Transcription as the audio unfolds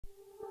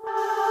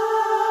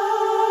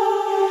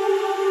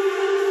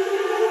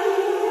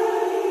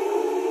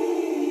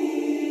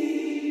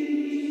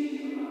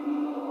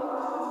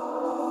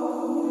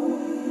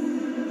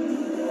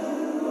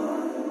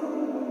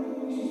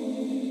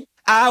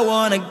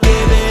wanna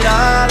give it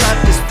all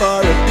up just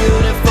for a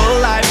beautiful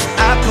life.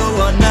 I put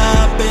one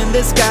up in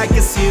the sky,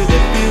 cause you the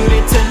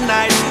beauty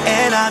tonight.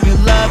 And I'm your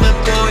lover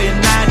boy,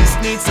 and I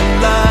just need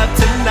some love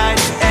tonight.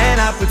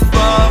 And I put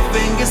 4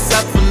 fingers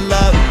up for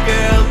love,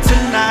 girl,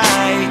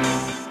 tonight.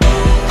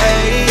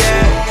 Hey,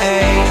 yeah,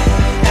 hey,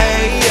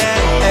 hey, yeah,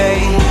 hey,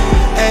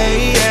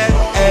 hey, yeah,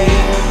 hey,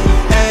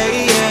 hey,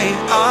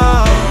 yeah,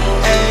 oh,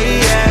 hey,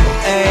 yeah,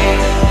 hey,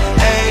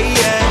 hey,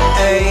 yeah,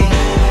 hey,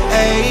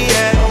 hey,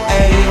 yeah,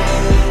 hey,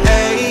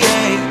 hey,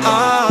 yeah,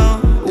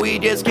 oh. We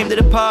just came to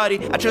the party.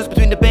 I chose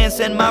between the Benz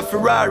and my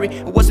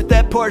Ferrari. Or was it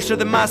that Porsche or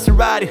the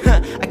Maserati?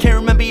 I can't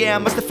remember, yeah, I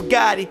must have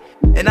forgot it.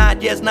 And I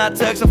just not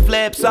took some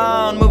flips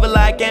on, moving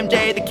like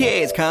MJ, the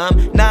kids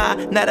come. Nah,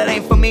 that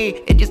ain't for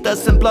me, it just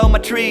doesn't blow my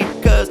tree.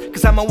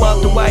 Cause I'ma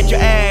walk to wipe your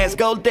ass.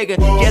 Gold digger,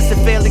 just to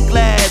fill the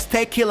glass.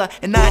 Take killer,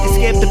 and I just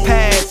skip the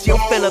pass. Yo,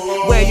 Philip,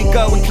 where you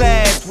go in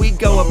class? We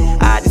go up,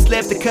 I just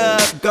lift the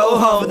cup. Go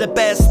home, for the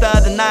best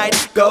of the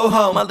night. Go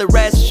home, all the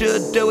rest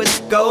should do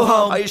it. Go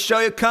home, are you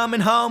sure you're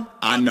coming home?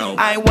 I know.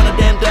 I ain't one of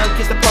them dumb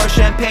kids that pour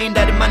champagne,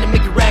 that money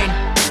make it rain.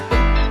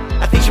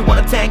 I think she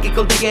wanna tank it,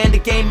 go digger in the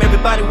game,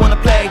 everybody wanna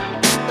play.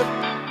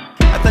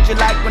 I thought you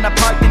liked when I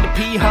parked in the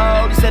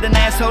pee-hole. You said an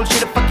asshole,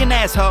 shit a fucking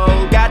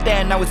asshole.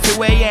 Goddamn, now it's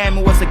 2 AM,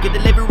 and once I get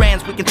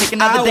deliverance, we can take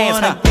another dance.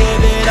 I wanna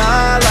give it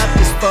all up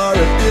just for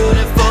a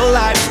beautiful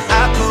life.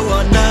 I put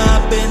one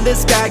up in the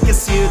sky,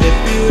 cause you the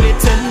beauty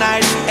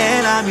tonight.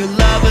 And I'm your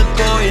lover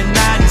boy, and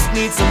I just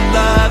need some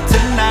love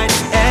tonight.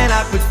 And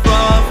I put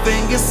 4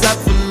 fingers